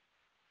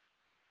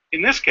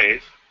 In this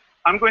case,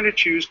 I'm going to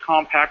choose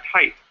compact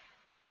height,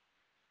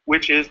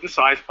 which is the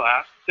size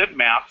class that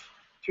maps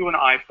to an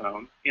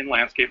iPhone in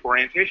landscape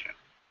orientation.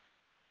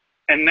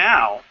 And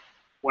now,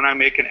 when I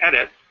make an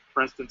edit,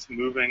 for instance,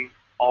 moving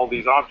all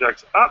these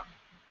objects up,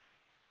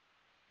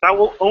 that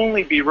will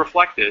only be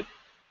reflected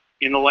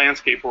in the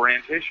landscape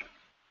orientation.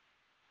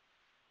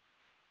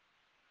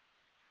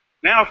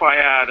 Now, if I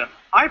add an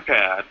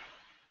iPad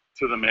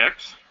to the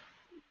mix,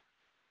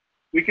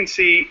 we can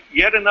see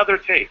yet another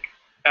take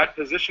at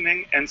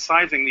positioning and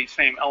sizing these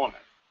same elements.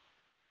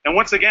 And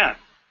once again,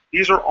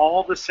 these are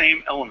all the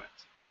same elements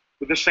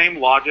with the same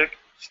logic,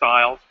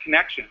 styles,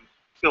 connections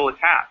still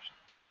attached.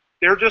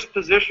 They're just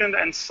positioned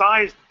and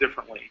sized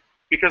differently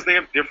because they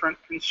have different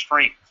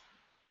constraints.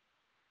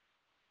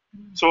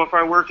 So if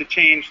I were to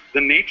change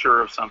the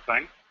nature of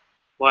something,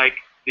 like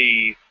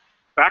the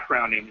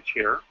background image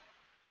here,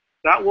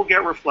 that will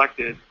get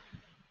reflected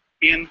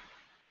in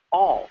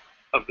all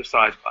of the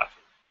size classes.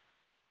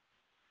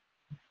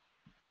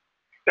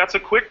 That's a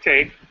quick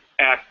take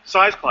at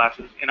size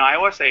classes in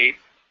iOS 8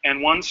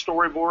 and one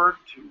storyboard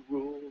to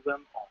rule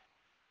them all.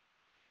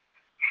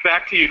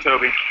 Back to you,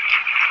 Toby.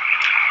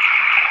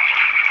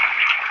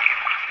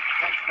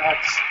 Thanks,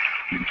 Max.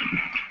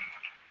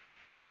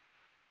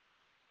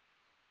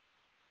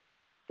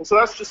 Well, so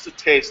that's just a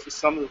taste of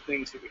some of the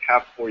things that we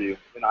have for you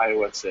in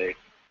iOS 8.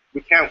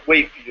 We can't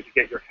wait for you to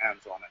get your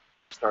hands on it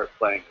and start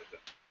playing with it.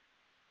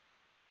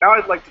 Now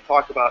I'd like to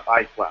talk about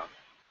iCloud.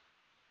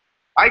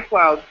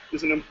 iCloud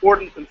is an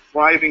important and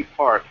thriving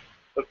part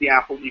of the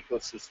Apple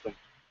ecosystem.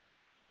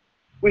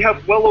 We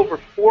have well over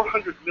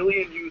 400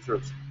 million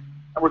users,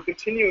 and we're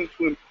continuing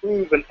to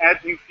improve and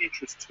add new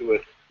features to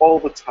it all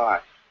the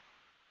time.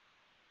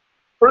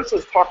 First,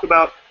 let's talk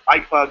about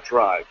iCloud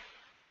Drive.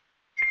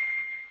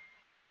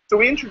 So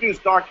we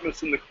introduced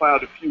documents in the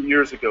cloud a few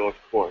years ago, of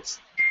course,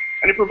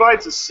 and it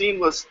provides a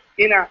seamless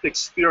in-app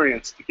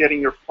experience to getting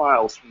your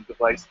files from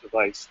device to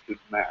device to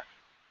Mac.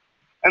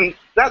 And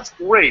that's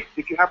great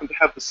if you happen to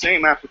have the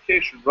same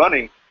application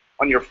running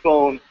on your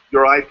phone,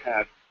 your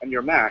iPad, and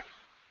your Mac,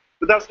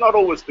 but that's not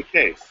always the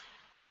case.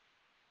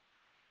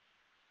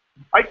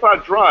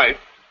 iCloud Drive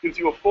gives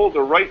you a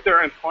folder right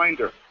there in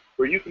Finder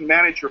where you can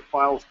manage your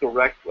files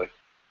directly.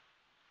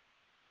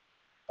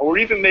 And we're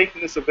even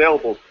making this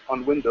available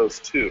on Windows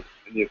too,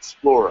 in the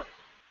Explorer.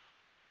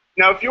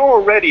 Now, if you're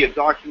already a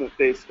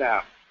document-based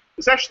app,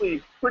 it's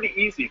actually pretty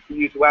easy for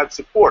you to add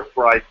support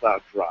for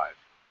iCloud Drive.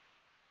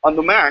 On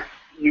the Mac,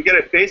 you get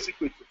it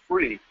basically for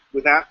free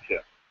with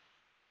AppKit.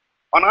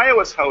 On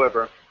iOS,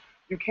 however,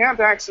 you can't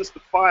access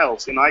the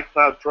files in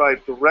iCloud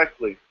Drive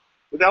directly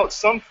without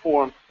some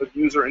form of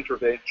user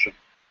intervention.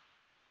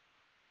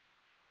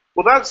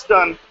 Well, that's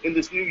done in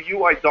this new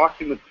UI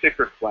Document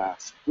Picker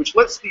class, which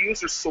lets the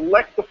user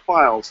select the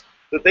files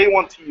that they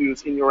want to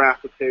use in your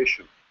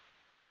application.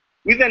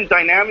 We then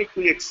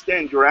dynamically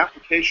extend your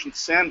application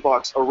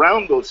sandbox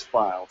around those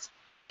files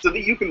so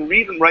that you can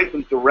read and write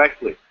them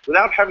directly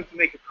without having to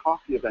make a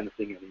copy of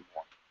anything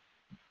anymore.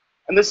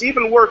 And this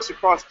even works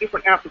across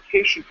different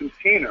application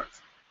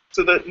containers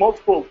so that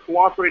multiple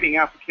cooperating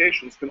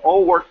applications can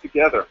all work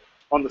together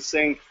on the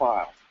same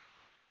file.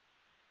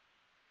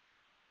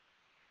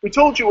 We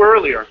told you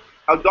earlier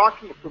how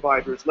document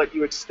providers let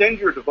you extend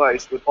your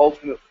device with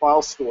alternate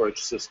file storage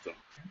systems.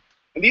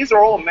 And these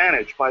are all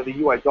managed by the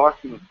UI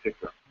Document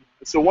Picker.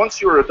 And so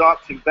once you're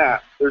adopting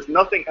that, there's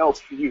nothing else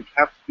for you to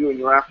have to do in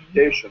your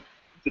application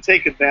to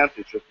take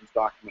advantage of these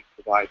document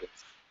providers.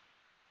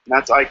 And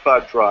that's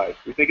iCloud Drive.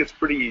 We think it's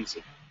pretty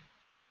easy.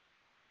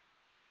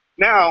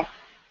 Now,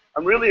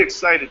 I'm really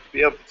excited to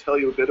be able to tell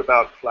you a bit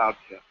about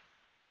CloudKit.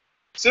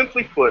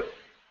 Simply put,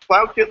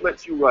 CloudKit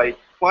lets you write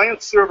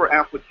client-server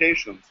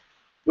applications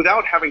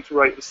without having to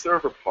write the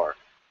server part.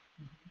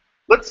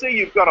 Let's say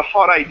you've got a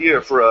hot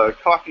idea for a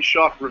coffee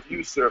shop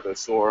review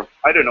service or,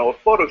 I don't know, a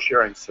photo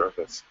sharing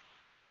service.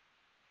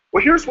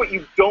 Well, here's what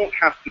you don't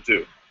have to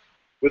do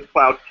with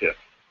CloudKit.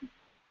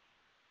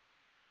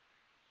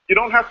 You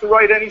don't have to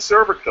write any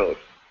server code.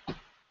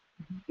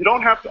 You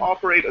don't have to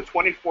operate a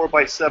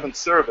 24/7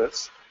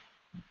 service.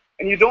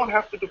 And you don't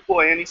have to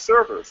deploy any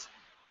servers.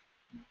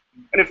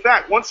 And in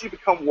fact, once you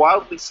become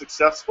wildly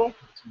successful,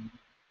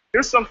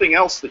 here's something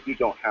else that you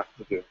don't have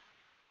to do.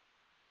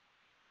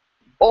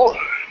 All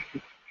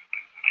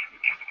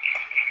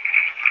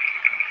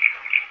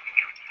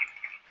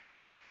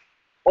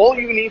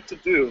you need to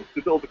do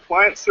to build a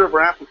client-server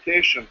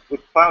application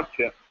with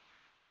CloudKit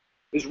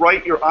is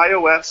write your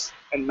iOS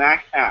and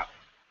Mac app,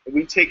 and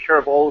we take care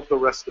of all of the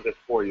rest of it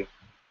for you.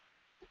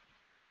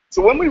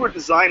 So when we were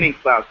designing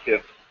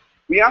CloudKit,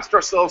 we asked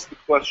ourselves the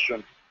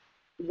question,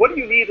 what do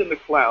you need in the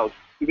cloud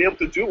to be able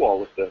to do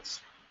all of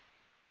this?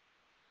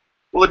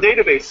 Well, a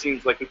database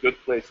seems like a good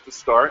place to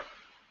start.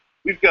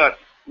 We've got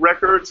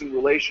records and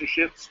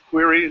relationships,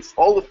 queries,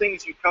 all the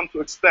things you come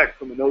to expect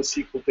from a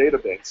NoSQL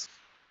database.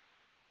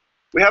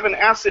 We have an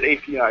asset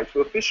API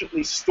to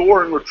efficiently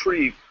store and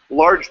retrieve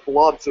large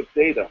blobs of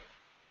data.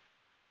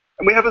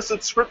 And we have a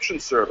subscription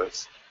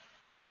service.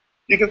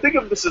 You can think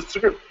of the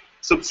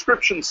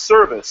subscription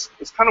service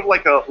as kind of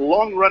like a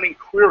long-running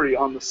query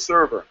on the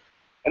server.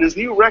 And as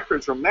new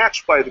records are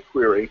matched by the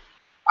query,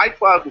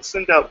 iCloud will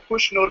send out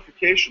push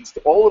notifications to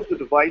all of the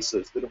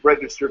devices that have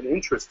registered an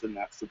interest in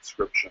that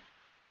subscription.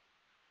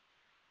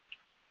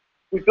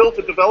 We built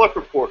a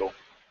developer portal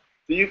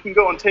so you can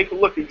go and take a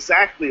look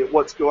exactly at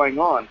what's going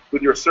on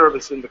with your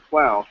service in the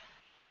cloud.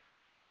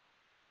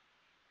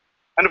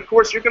 And of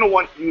course, you're going to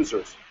want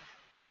users.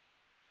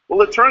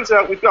 Well, it turns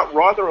out we've got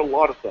rather a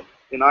lot of them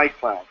in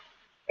iCloud.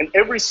 And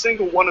every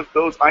single one of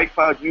those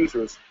iCloud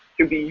users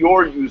can be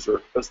your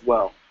user as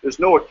well. There's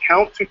no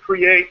account to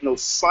create, no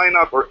sign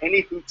up, or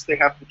any hoops they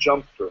have to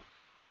jump through.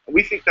 And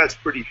we think that's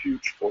pretty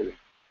huge for you.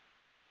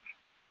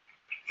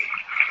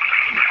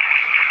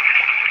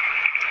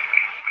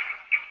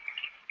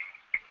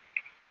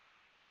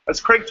 As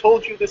Craig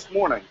told you this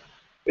morning,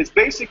 it's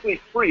basically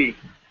free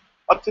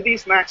up to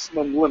these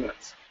maximum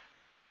limits.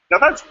 Now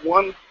that's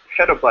 1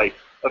 petabyte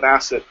of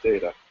asset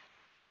data.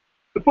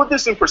 To put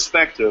this in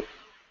perspective,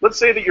 let's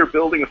say that you're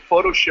building a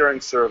photo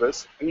sharing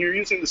service and you're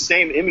using the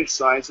same image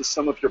size as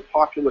some of your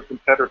popular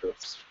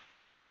competitors.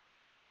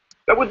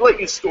 That would let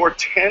you store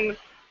 10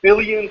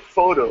 billion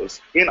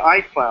photos in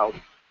iCloud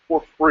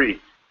for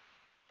free.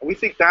 And we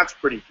think that's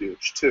pretty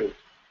huge too.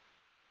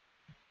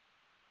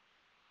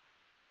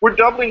 We're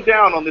doubling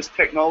down on this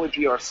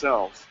technology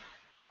ourselves.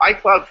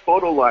 iCloud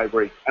Photo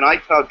Library and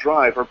iCloud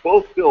Drive are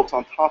both built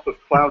on top of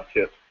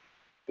CloudKit.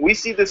 We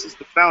see this as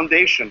the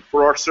foundation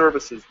for our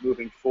services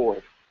moving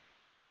forward.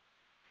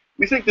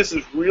 We think this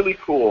is really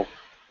cool,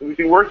 and we've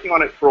been working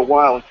on it for a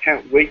while and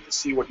can't wait to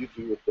see what you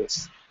do with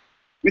this.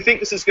 We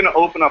think this is going to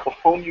open up a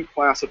whole new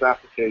class of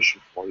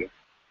application for you.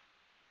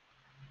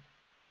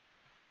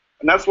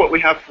 And that's what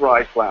we have for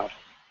iCloud.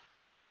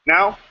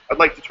 Now, I'd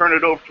like to turn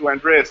it over to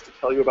Andreas to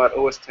tell you about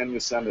OS X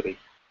Yosemite.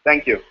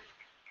 Thank you.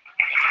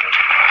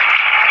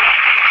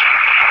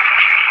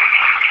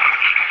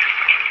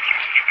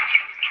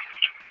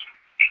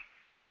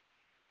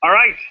 All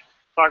right,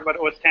 talk about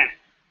OS X.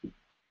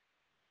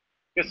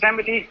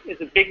 Yosemite is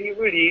a big new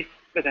release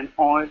with an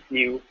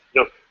all-new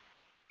look.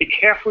 We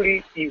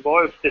carefully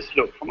evolved this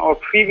look from our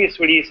previous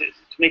releases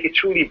to make it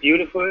truly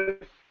beautiful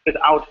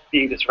without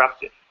being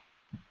disruptive.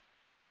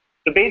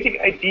 The basic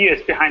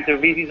ideas behind the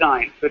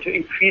redesign were to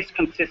increase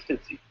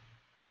consistency,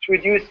 to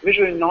reduce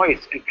visual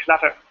noise and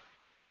clutter,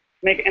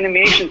 to make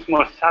animations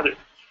more subtle,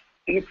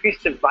 and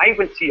increase the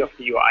vibrancy of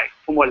the UI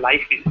for more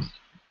liveliness.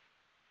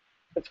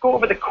 Let's go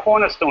over the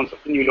cornerstones of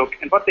the new look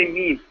and what they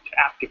mean to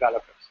app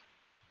developers.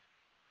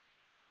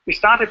 We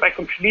started by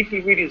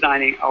completely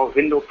redesigning our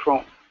window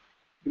Chrome.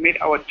 We made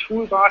our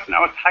toolbars and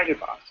our title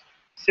bars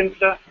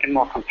simpler and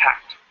more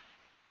compact.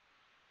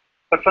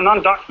 But for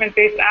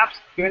non-document-based apps,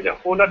 we went a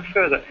whole lot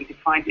further and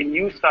defined a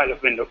new style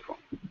of window Chrome.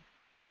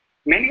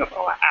 Many of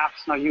our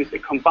apps now use a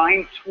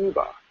combined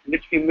toolbar in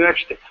which we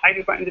merge the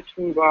title bar and the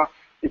toolbar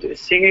into a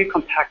single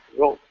compact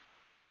row.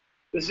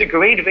 This is a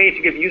great way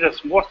to give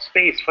users more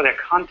space for their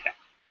content.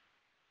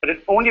 But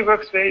it only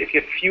works well if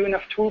you have few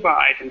enough toolbar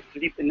items to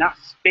leave enough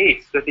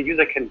space so that the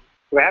user can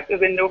grab the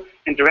window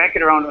and drag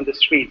it around on the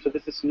screen. So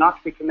this is not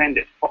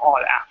recommended for all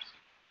apps.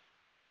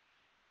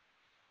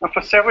 Now,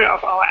 for several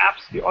of our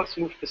apps, we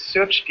also moved the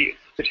search fields,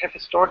 which have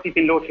historically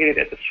been located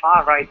at the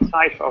far right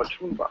side of our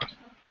toolbars,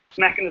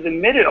 smack into the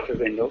middle of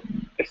the window,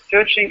 if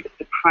searching is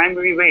the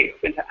primary way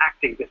of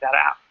interacting with that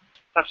app,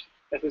 such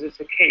as is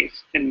the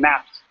case in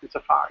Maps and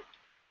Safari.